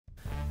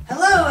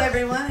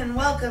everyone, and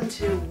welcome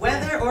to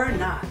Whether or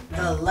Not,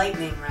 the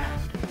Lightning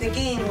Round, the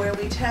game where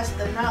we test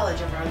the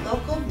knowledge of our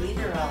local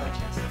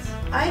meteorologists.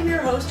 I'm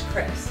your host,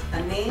 Kris,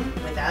 a name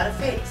without a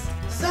face.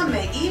 Some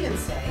may even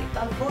say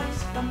a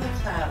voice from the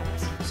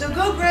clouds. So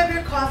go grab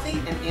your coffee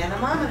and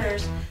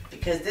anemometers,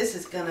 because this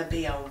is going to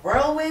be a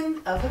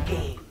whirlwind of a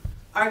game.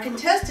 Our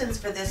contestants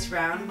for this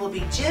round will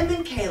be Jim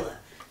and Kayla,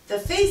 the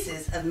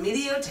faces of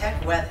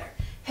Meteotech Weather.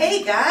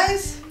 Hey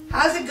guys,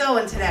 how's it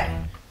going today?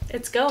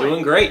 It's going.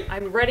 Doing great.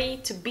 I'm ready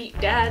to beat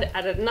Dad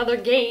at another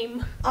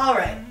game.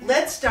 Alright,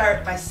 let's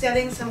start by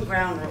setting some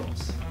ground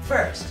rules.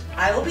 First,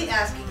 I will be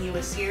asking you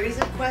a series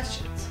of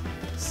questions.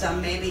 Some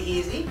may be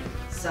easy,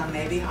 some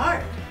may be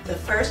hard. The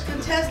first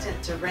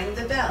contestant to ring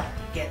the bell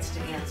gets to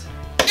answer.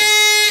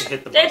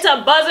 Hit the buzzer. It's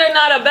a buzzer,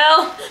 not a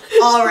bell.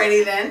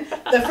 Alrighty then,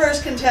 the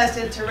first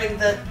contestant to ring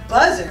the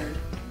buzzard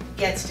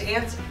gets to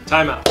answer.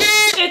 Timeout.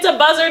 It's a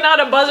buzzer, not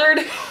a buzzard.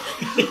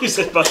 You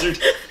said buzzard.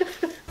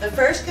 The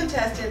first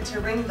contestant to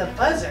ring the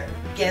buzzer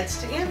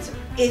gets to answer.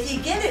 If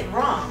you get it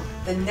wrong,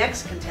 the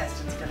next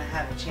contestant's going to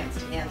have a chance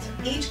to answer.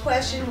 Each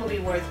question will be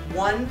worth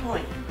 1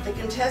 point. The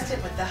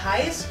contestant with the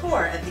highest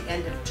score at the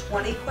end of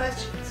 20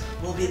 questions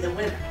will be the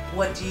winner.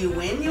 What do you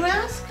win, you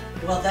ask?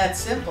 Well, that's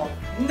simple.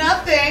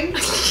 Nothing!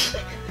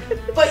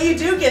 But you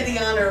do get the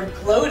honor of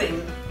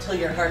gloating till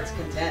your heart's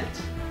content.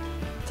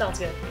 Sounds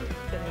good.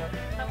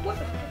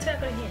 What's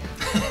happening here?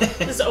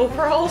 This is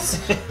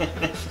overalls?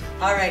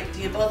 Alright, do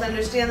you both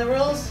understand the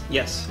rules?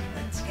 Yes.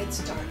 Let's get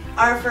started.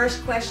 Our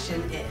first question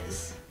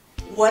is,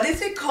 what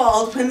is it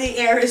called when the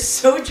air is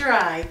so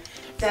dry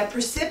that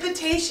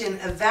precipitation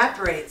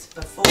evaporates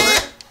before?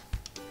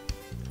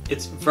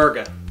 It's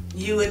Virga.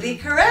 You would be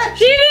correct.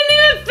 She didn't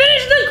even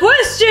finish the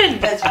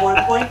question! That's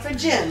 1 point for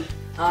Jim.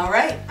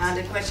 Alright, on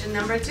to question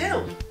number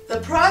 2.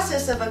 The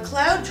process of a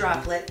cloud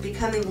droplet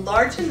becoming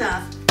large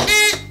enough...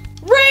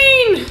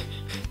 Rain!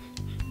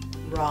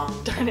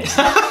 Wrong. Darn it.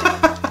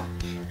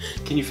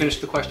 Can you finish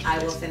the question? I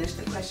will finish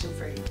the question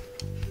for you.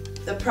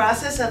 The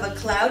process of a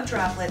cloud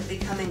droplet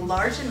becoming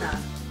large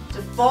enough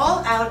to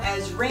fall out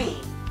as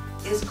rain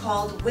is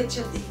called which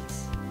of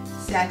these?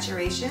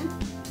 Saturation,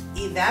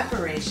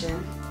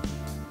 evaporation,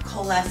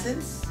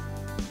 coalescence,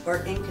 or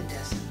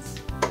incandescence?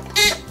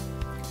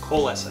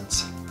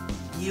 Coalescence.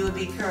 You would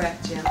be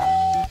correct, Jim.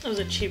 That was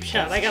a cheap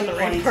shot. That's I got 2 the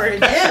right points part. for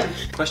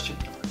Jim. Question.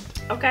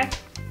 Okay.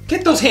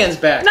 Get those hands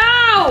back.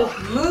 No!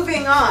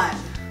 Moving on.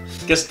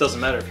 Guess it doesn't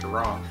matter if you're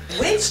wrong.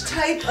 Which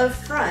type of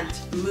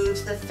front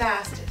moves the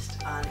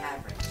fastest on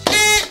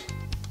average?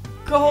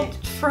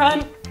 Gold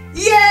front.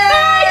 Yay!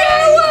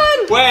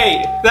 I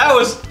Wait, that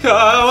was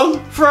cold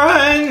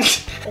front.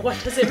 got one!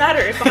 What does it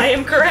matter if I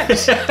am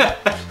correct?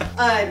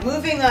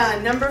 Moving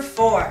on, number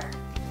 4.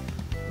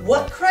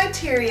 What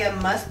criteria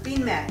must be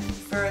met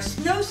for a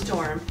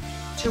snowstorm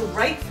to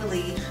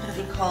rightfully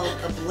be called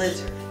a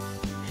blizzard?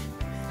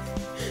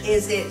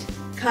 Is it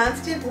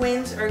constant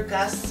winds or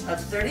gusts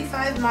of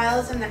 35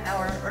 miles an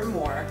hour or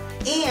more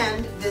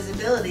and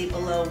visibility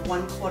below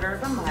 1/4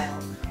 of a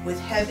mile with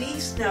heavy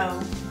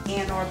snow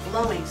and or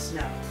blowing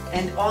snow?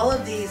 And all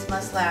of these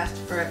must last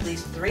for at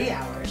least 3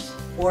 hours.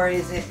 Or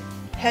is it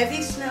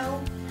heavy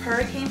snow,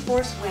 hurricane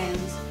force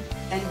winds,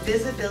 and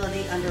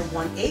visibility under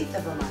 1/8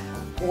 of a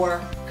mile,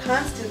 or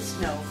constant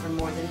snow for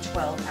more than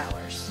 12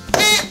 hours?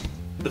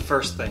 The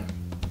first thing.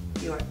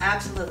 You are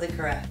absolutely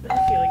correct. I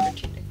feel like you're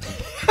cheating.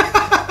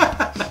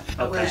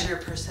 What was Okay. your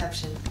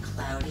perception?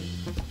 Cloudy.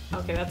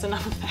 Okay, that's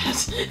enough of that.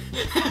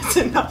 That's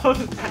enough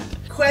of that.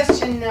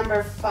 Question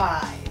number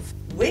 5.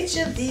 Which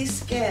of these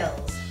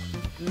scales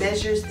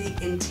measures the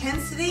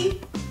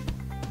intensity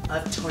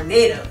of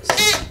tornadoes?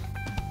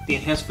 The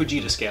enhanced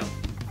Fujita scale.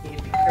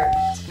 You'd be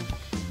correct.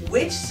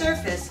 Which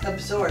surface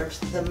absorbs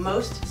the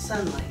most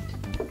sunlight?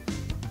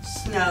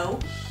 Snow,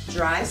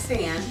 dry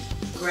sand,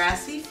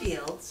 grassy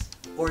fields,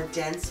 or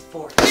dense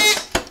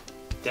forest?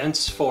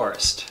 Dense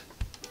forest.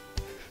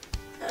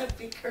 That'd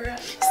be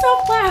correct.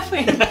 Stop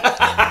laughing.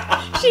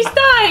 She's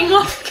dying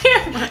off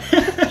camera.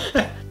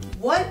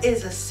 What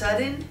is a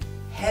sudden,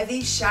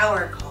 heavy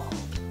shower called?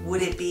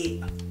 Would it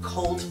be a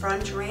cold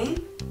front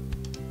rain?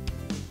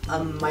 A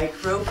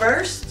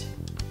microburst?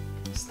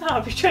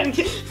 Stop, you're trying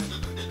to get...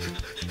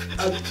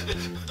 What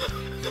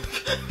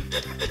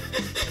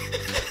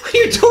are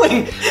you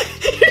doing?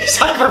 You're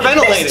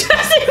hyperventilating.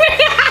 stressing me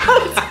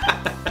out.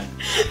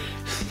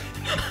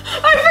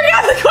 I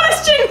forgot the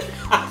question.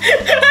 I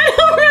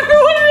don't remember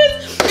what it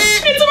is.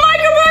 It's a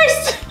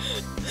microburst.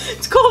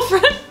 It's cold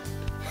front.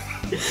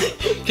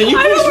 Can you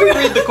please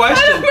reread the I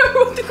question? don't remember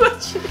what the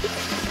question is.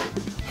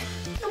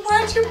 Then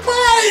why'd you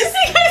pause?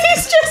 Because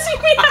he's stressing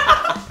me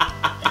out.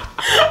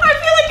 I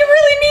feel like I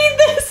really need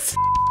this.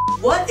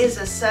 What is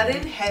a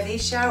sudden, heavy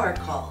shower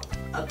called?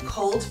 A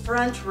cold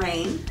front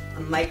rain,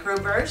 a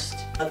microburst,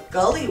 a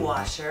gully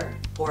washer,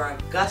 or a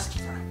gust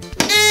front?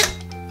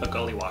 A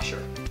gully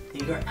washer.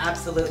 You are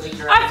absolutely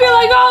correct. I feel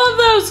like all of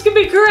those could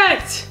be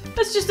correct.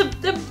 That's just a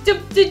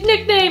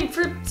nickname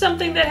for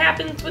something that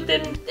happens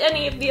within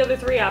any of the other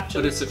 3 options.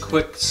 But it's a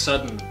quick,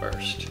 sudden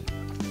burst.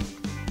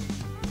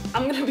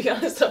 I'm gonna be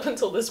honest, up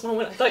until this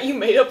moment, I thought you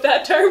made up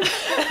that term, and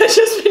I've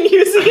just been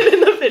using it in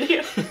the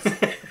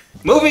videos.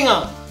 Moving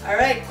on. All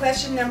right,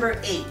 question number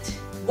 8.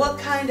 What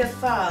kind of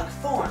fog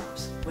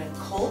forms when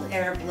cold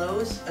air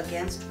blows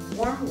against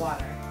warm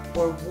water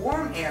or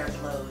warm air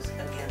blows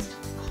against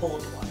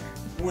cold water?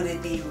 Would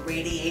it be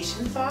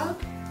radiation fog,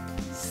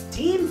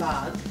 steam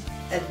fog,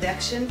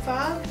 advection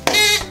fog?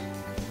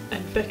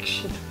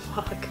 Advection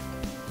fog.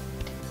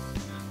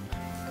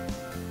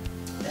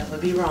 That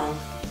would be wrong.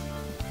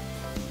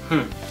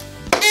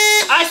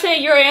 I say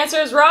your answer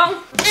is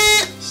wrong.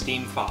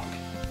 Steam fog.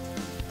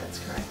 That's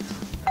correct.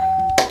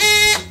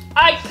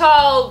 I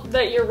call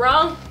that you're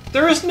wrong.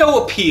 There is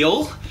no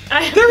appeal.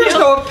 There There is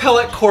no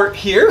appellate court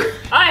here.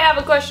 I have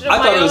a question of I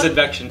my thought it was own.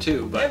 advection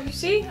too, but Have you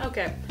see?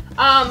 Okay.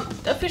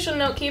 Official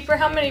note keeper,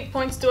 how many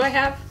points do I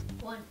have?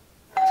 1.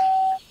 How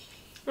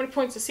many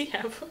points does he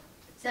have?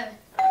 7.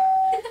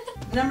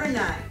 Number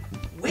 9.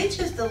 Which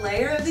is the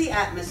layer of the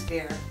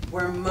atmosphere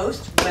where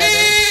most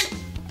weather...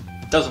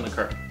 doesn't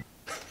occur.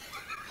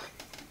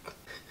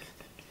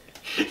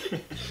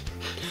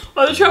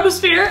 Oh, the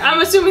troposphere.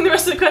 I'm assuming the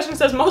rest of the question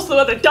says most of the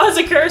weather does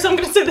occur, so I'm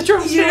gonna say the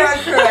troposphere. You are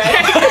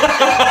correct.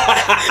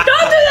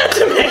 Don't do that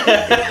to me!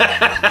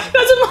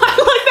 Doesn't look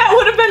like that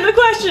would have been the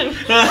question.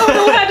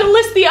 Oh, we had to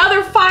list the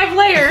other 5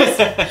 layers.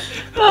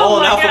 All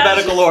in my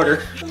alphabetical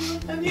order.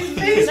 On your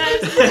face.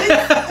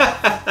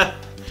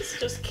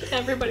 Just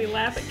everybody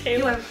laugh at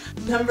Kayla.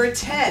 Number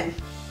 10.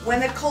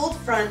 When a cold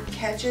front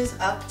catches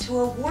up to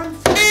a warm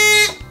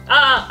front.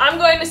 I'm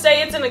going to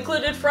say it's an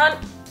occluded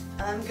front.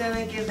 I'm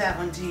gonna give that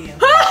one to you.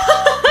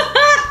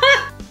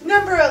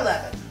 Number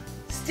 11.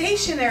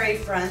 Stationary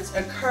fronts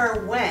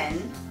occur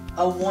when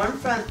a warm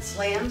front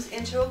slams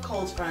into a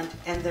cold front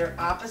and their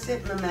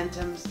opposite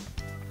momentums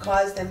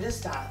cause them to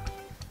stop.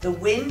 The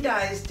wind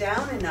dies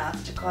down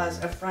enough to cause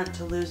a front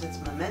to lose its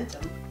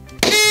momentum.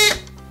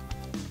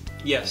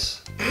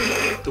 Yes.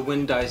 The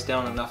wind dies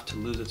down enough to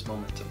lose its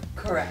momentum.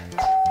 Correct.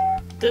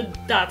 The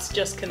dots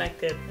just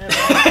connected.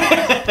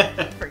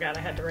 I forgot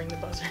I had to ring the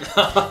buzzer.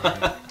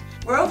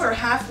 We're over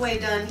halfway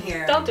done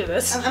here. Don't do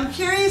this. I'm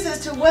curious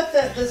as to what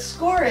the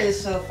score is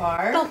so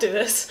far. Don't do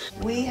this.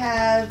 We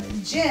have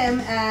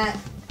Jim at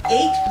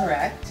 8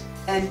 correct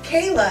and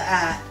Kayla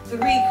at 3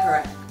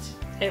 correct.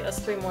 Hey, that's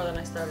 3 more than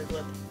I started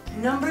with.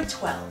 Number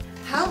 12.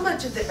 How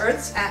much of the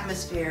Earth's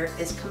atmosphere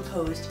is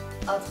composed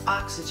of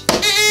oxygen?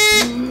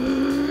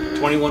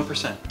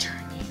 21%.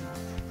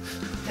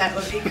 That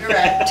would be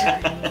correct.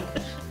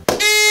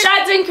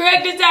 That's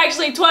incorrect. It's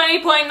actually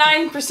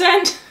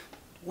 20.9%.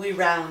 We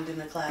round in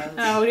the clouds.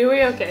 Oh, do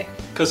we? Okay.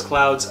 Because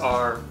clouds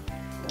are...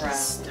 Round.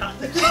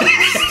 Stop it.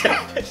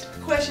 Stop it.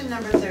 Question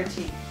number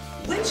 13.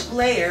 Which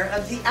layer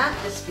of the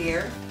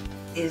atmosphere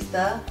is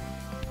the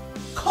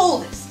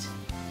coldest?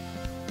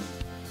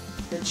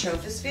 The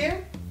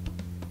troposphere,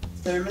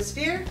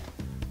 thermosphere,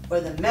 or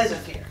the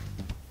mesosphere?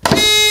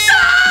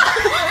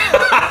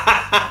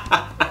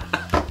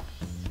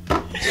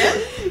 Jim?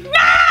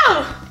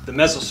 No! The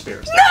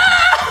mesosphere. No!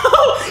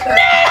 No!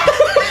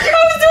 I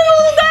was doing a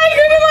little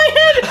diagram in my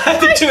head. I had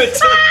to do it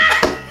too.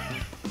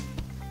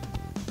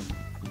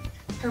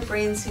 Her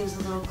brain seems a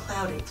little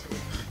cloudy today.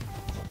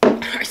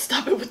 Alright,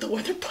 stop it with the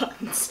weather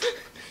buttons.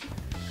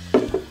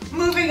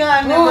 Moving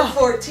on, number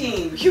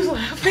 14. Are you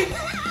laughing?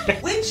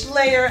 Which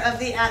layer of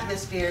the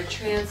atmosphere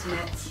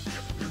transmits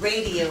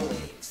radio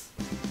waves?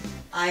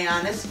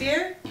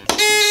 Ionosphere?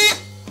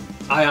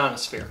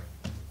 Ionosphere.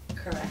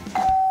 Correct.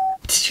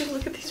 Did you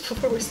look at these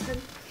before we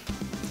started?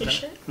 You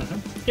sure?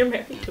 Mhm. You're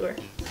married to her.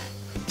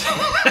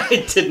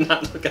 I did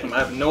not look at them. I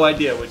have no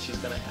idea what she's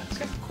going to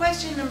ask.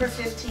 Question number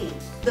 15.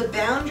 The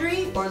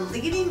boundary or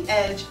leading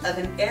edge of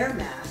an air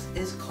mass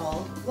is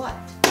called what?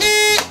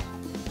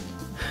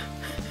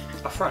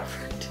 A front.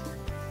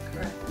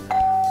 Correct.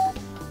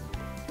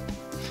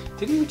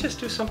 Didn't we just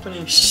do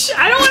something Shh!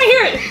 I don't want to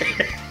hear it!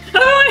 I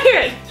don't want to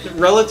hear it!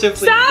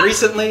 relatively Stop!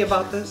 recently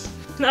about this?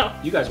 No.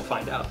 You guys will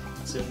find out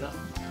soon enough.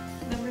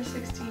 Number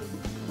 16.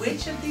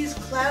 Which of these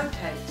cloud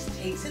types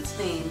takes its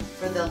name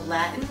for the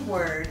Latin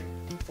word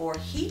for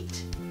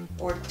heat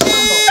or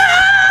tumble?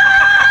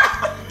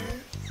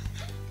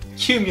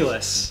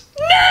 Cumulus.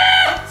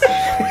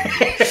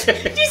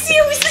 Did you see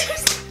it was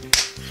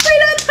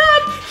right on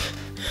top?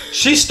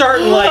 She's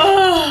starting like...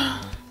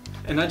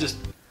 And I just...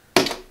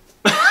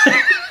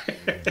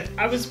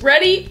 I was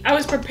ready, I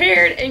was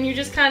prepared, and you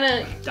just kind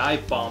of...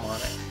 dive bomb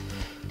on it.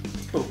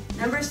 Ooh.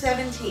 Number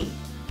 17.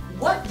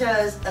 What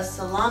does a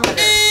salometer...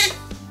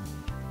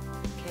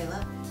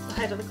 Kayla? The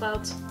height of the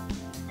clouds.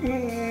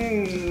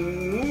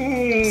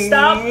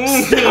 Stop.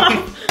 Stop!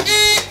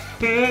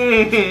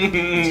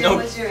 Joe,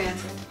 what's your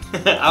answer?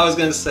 I was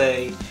gonna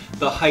say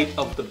the height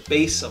of the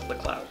base of the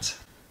clouds.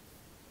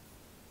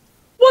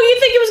 Well, you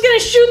think it was gonna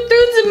shoot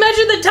through to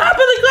measure the top of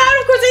the cloud?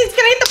 Of course it's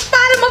gonna hit the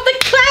bottom of the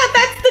cloud!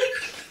 That's the...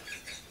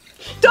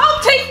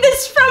 Don't take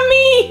this from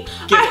me!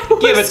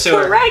 Give it to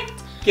her. Correct.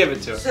 Give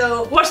it to her.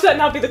 So, Watch that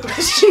not be the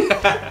question.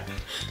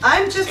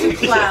 I'm just a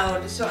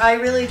cloud, so I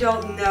really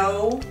don't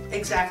know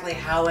exactly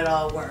how it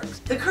all works.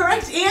 The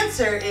correct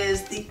answer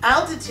is the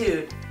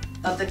altitude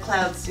of the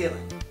cloud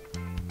ceiling.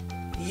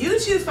 You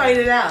two fight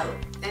it out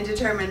and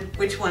determine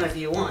which one of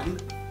you won.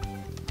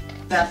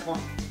 That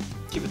point.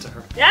 Give it to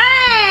her.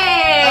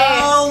 Yay!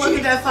 Oh, look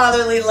at that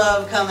fatherly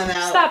love coming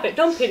out. Stop it.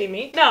 Don't pity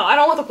me. No, I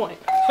don't want the point.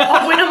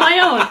 I'll win on my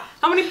own.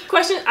 How many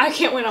questions? I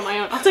can't win on my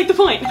own. I'll take the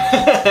point.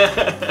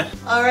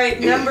 All right,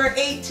 number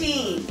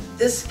 18.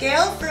 The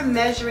scale for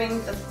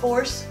measuring the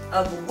force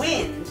of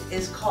wind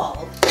is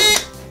called...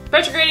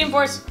 Pressure gradient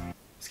force.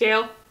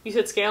 Scale. You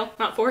said scale,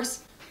 not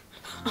force.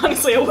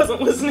 Honestly, I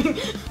wasn't listening.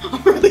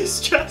 I'm really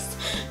stressed.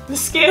 The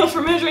scale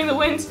for measuring the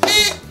winds.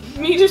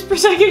 Meters per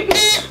second.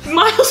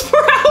 Miles per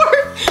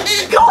hour.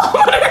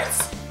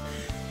 Kilometers.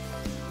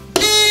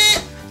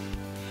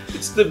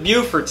 It's the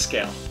Buford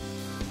scale.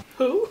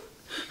 Who?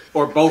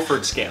 Or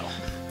Beaufort scale.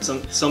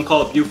 Some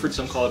call it Buford,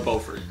 some call it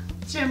Beaufort.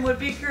 Jim would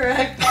be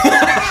correct.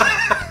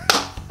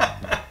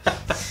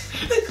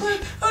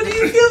 Oh, do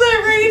you feel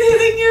that rain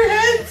hitting your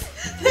heads?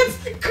 That's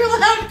the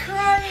cloud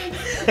crying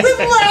with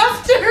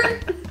laughter.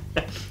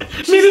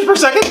 Meters per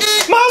second?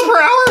 Miles per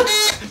hour?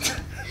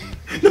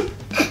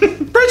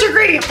 Pressure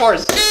gradient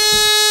force.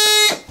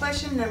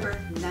 Question number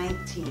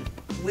 19.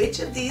 Which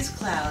of these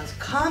clouds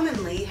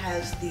commonly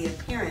has the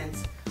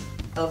appearance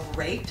of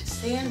raked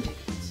sand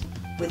dunes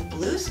with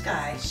blue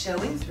sky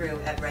showing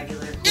through at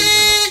regular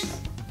intervals?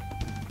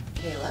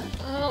 Kayla?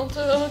 Oh,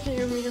 don't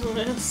give me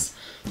this.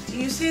 Do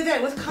you say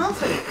that with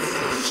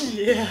confidence?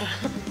 Yeah.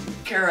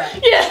 Correct.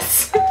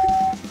 Yes!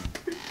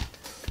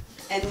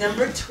 And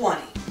number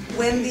 20.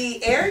 When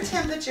the air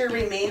temperature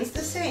remains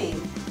the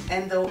same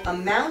and the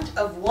amount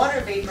of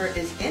water vapor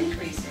is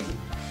increasing,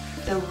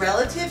 the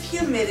relative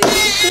humidity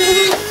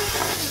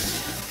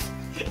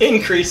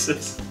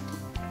Increases.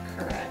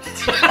 Correct.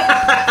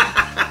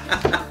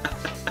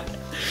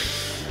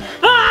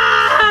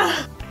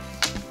 Ah!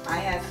 I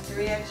have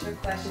 3 extra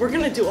questions. We're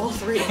gonna do all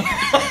 3.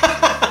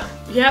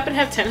 You happen to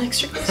have 10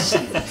 extra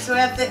questions? So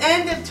at the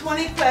end of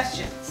 20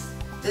 questions,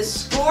 the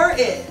score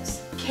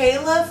is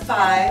Kayla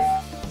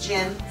 5,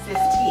 Jim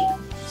 15.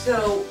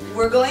 So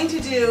we're going to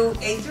do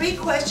a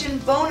 3-question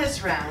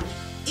bonus round,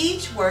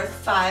 each worth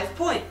 5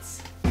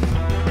 points.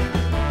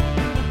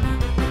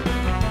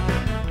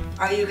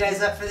 Are you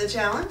guys up for the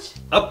challenge?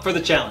 Up for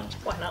the challenge.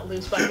 Why not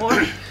lose by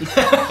more?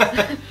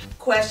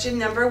 Question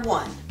number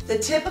 1. The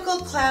typical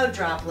cloud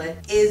droplet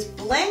is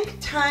blank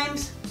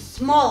times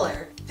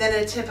smaller than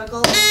a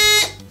typical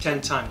 10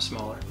 times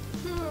smaller.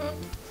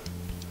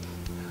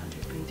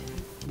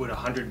 Would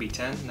 100 be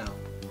 10? No.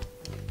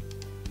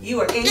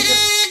 You are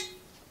incorrect.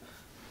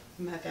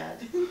 My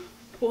bad.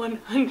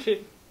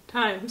 100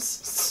 times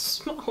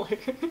smaller.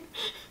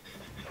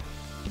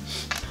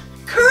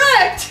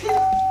 Correct!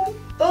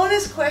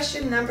 Bonus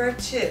question number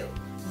 2.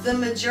 The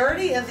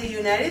majority of the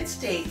United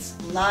States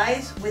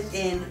lies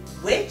within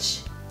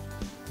which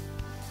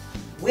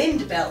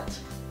wind belt?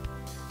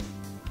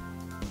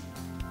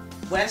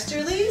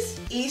 Westerlies?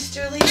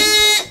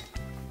 Easterlies?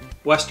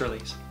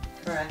 Westerlies.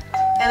 Correct.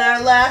 And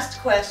our last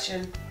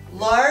question.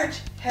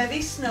 Large,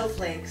 heavy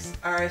snowflakes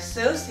are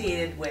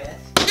associated with...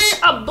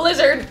 A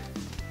blizzard.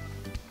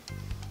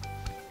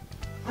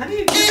 Why do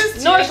you do this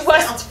to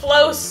Northwest yourself?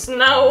 flow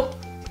snow.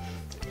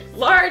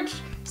 Large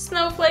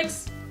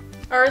snowflakes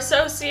are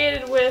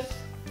associated with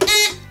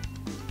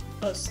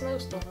a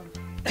snowstorm.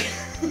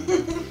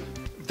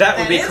 That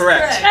would be is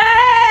correct.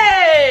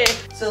 Hey!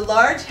 So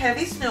large,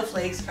 heavy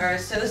snowflakes are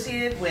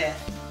associated with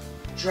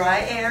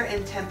dry air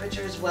and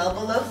temperatures well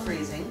below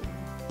freezing,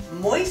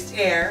 moist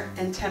air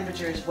and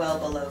temperatures well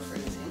below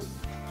freezing,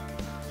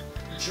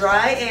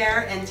 dry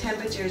air and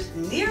temperatures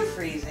near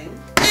freezing,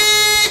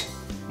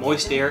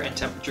 Moist air and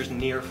temperatures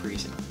near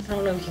freezing. I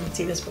don't know if you can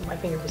see this, but my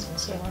finger was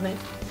also on it.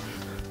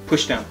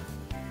 Push down.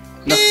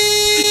 No.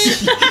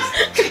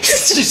 Did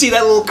you see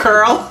that little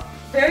curl?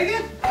 Very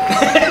good.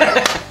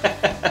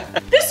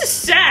 This is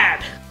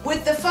sad.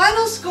 With the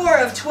final score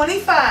of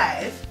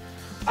 25,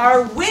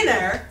 our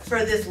winner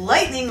for this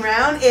lightning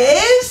round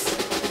is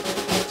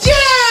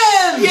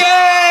Jim!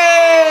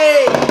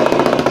 Yay!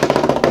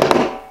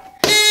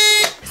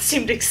 It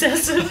seemed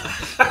excessive.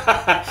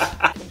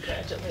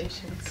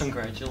 Congratulations.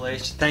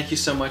 Congratulations. Thank you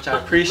so much. I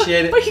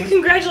appreciate it. What are you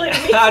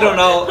congratulating me I for? don't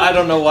know. I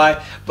don't know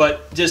why,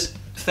 but just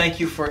thank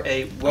you for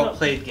a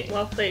well-played game.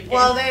 Well played game.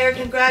 While they are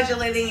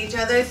congratulating each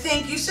other,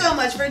 thank you so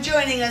much for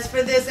joining us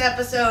for this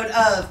episode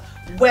of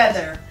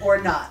Whether or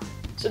Not.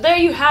 So there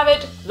you have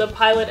it, the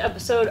pilot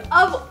episode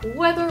of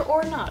Whether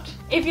or Not.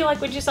 If you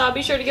like what you saw,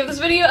 be sure to give this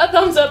video a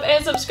thumbs up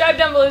and subscribe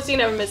down below so you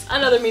never miss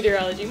another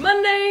Meteorology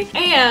Monday.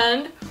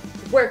 And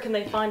where can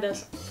they find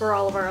us for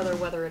all of our other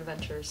weather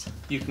adventures?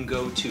 You can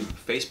go to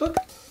Facebook,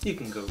 you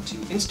can go to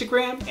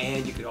Instagram,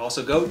 and you can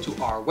also go to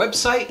our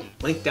website,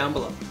 link down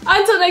below.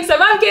 Until next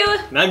time, I'm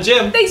Kayla. And I'm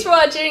Jim. Thanks for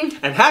watching.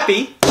 And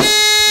happy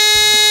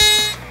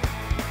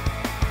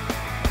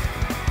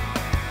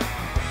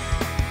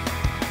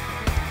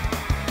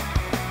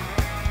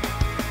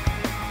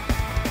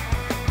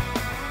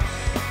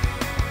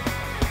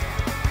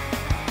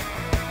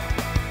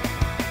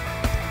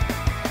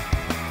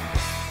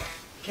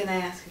Can I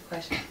ask a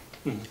question?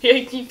 Yeah,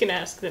 you can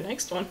ask the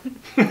next one.